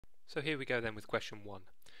So here we go then with question 1.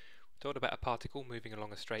 We're told about a particle moving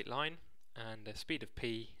along a straight line, and a speed of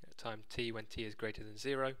p at time t when t is greater than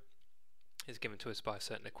 0 is given to us by a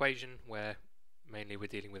certain equation where mainly we're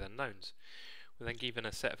dealing with unknowns. We're then given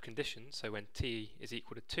a set of conditions, so when t is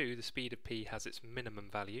equal to 2 the speed of p has its minimum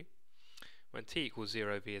value. When t equals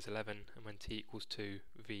 0 v is 11, and when t equals 2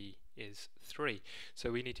 v is 3.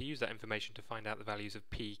 So we need to use that information to find out the values of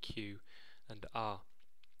p, q and r.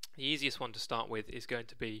 The easiest one to start with is going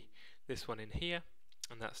to be this one in here,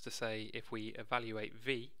 and that's to say if we evaluate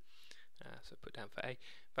v, so put down for a,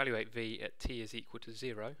 evaluate v at t is equal to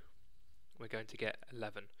 0, we're going to get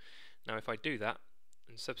 11. Now if I do that,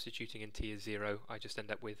 and substituting in t is 0, I just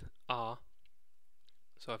end up with r,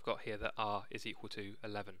 so I've got here that r is equal to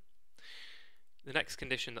 11. The next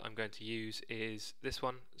condition that I'm going to use is this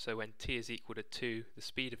one, so when t is equal to 2, the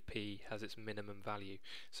speed of p has its minimum value.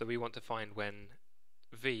 So we want to find when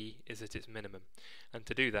v is at its minimum, and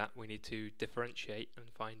to do that we need to differentiate and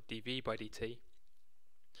find dv by dt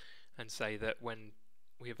and say that when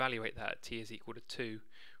we evaluate that at t is equal to 2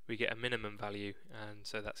 we get a minimum value, and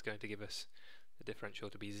so that's going to give us the differential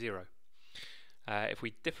to be 0. If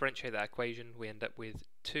we differentiate that equation we end up with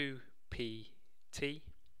 2pt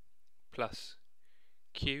plus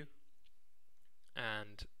q,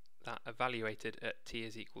 and that evaluated at t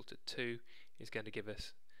is equal to 2 is going to give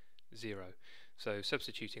us 0. So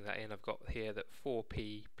substituting that in, I've got here that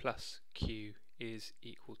 4p plus q is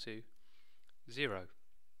equal to 0.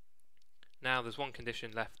 Now there's one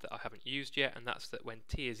condition left that I haven't used yet, and that's that when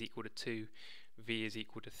t is equal to 2 v is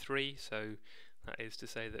equal to 3, so that is to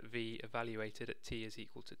say that v evaluated at t is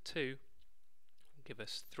equal to 2 will give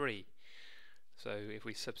us 3. So if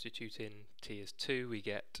we substitute in t as 2 we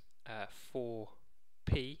get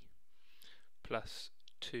 4p plus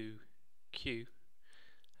 2q.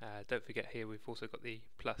 Don't forget here we've also got the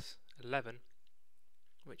plus 11,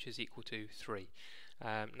 which is equal to 3.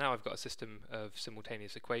 Now I've got a system of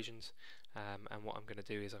simultaneous equations, and what I'm going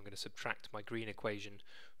to do is I'm going to subtract my green equation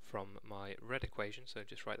from my red equation, so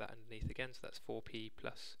just write that underneath again, so that's 4p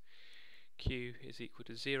plus q is equal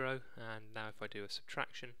to 0, and now if I do a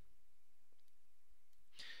subtraction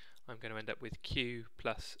I'm going to end up with q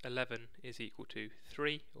plus 11 is equal to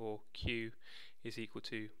 3, or q is equal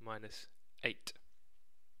to minus 8.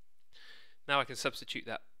 Now I can substitute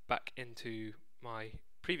that back into my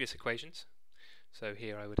previous equations. So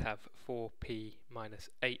here I would have 4p minus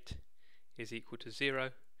 8 is equal to 0,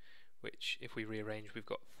 which if we rearrange we've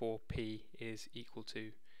got 4p is equal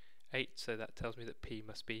to 8, so that tells me that p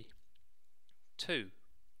must be 2.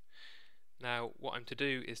 Now what I'm to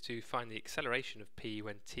do is to find the acceleration of p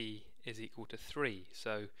when t is equal to 3.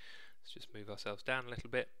 So let's just move ourselves down a little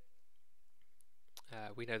bit.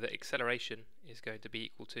 We know that acceleration is going to be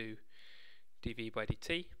equal to dv by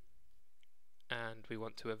dt, and we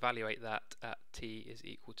want to evaluate that at t is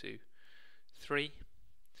equal to 3.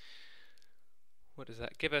 What does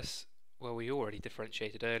that give us? Well, we already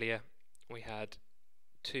differentiated earlier. We had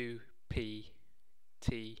 2pt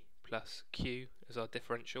plus q as our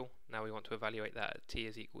differential. Now we want to evaluate that at t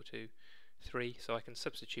is equal to 3, so I can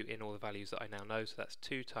substitute in all the values that I now know. So that's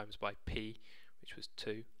 2 times by p, which was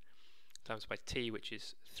 2, times by t, which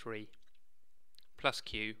is 3, plus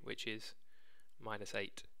q, which is minus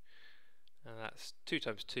 8. And that's 2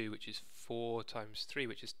 times 2, which is 4, times 3,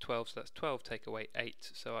 which is 12, so that's 12 take away 8,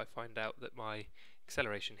 so I find out that my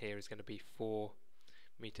acceleration here is going to be 4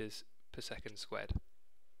 meters per second squared.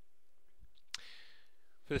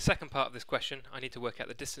 For the second part of this question I need to work out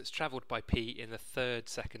the distance travelled by p in the third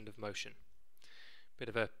second of motion. Bit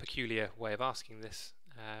of a peculiar way of asking this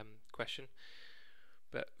question,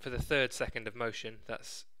 but for the third second of motion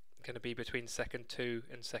that's going to be between second 2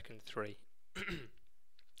 and second 3.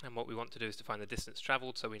 And what we want to do is to find the distance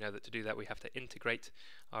travelled, so we know that to do that we have to integrate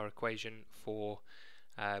our equation for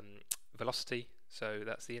velocity, so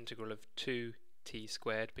that's the integral of 2t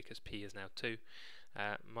squared because p is now 2,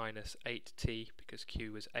 minus 8t because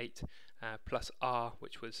q was 8, plus r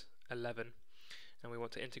which was 11, and we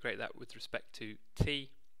want to integrate that with respect to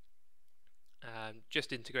t.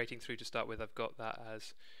 Just integrating through to start with, I've got that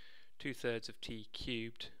as 2/3 of t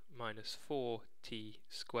cubed minus 4t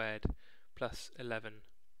squared plus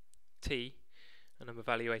 11t, and I'm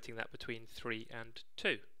evaluating that between 3 and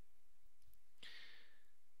 2.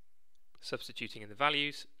 Substituting in the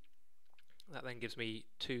values, that then gives me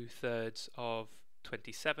 2/3 of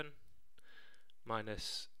 27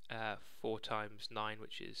 minus 4 times 9,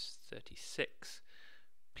 which is 36,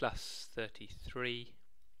 plus 33,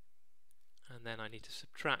 and then I need to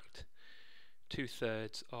subtract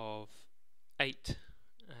 2/3 of 8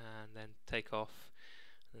 and then take off,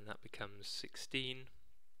 and that becomes 16,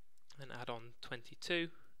 and add on 22,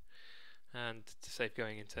 And to save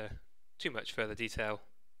going into too much further detail,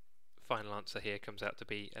 final answer here comes out to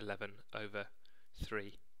be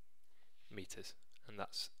 11/3 meters, and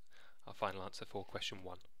that's our final answer for question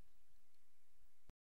 1.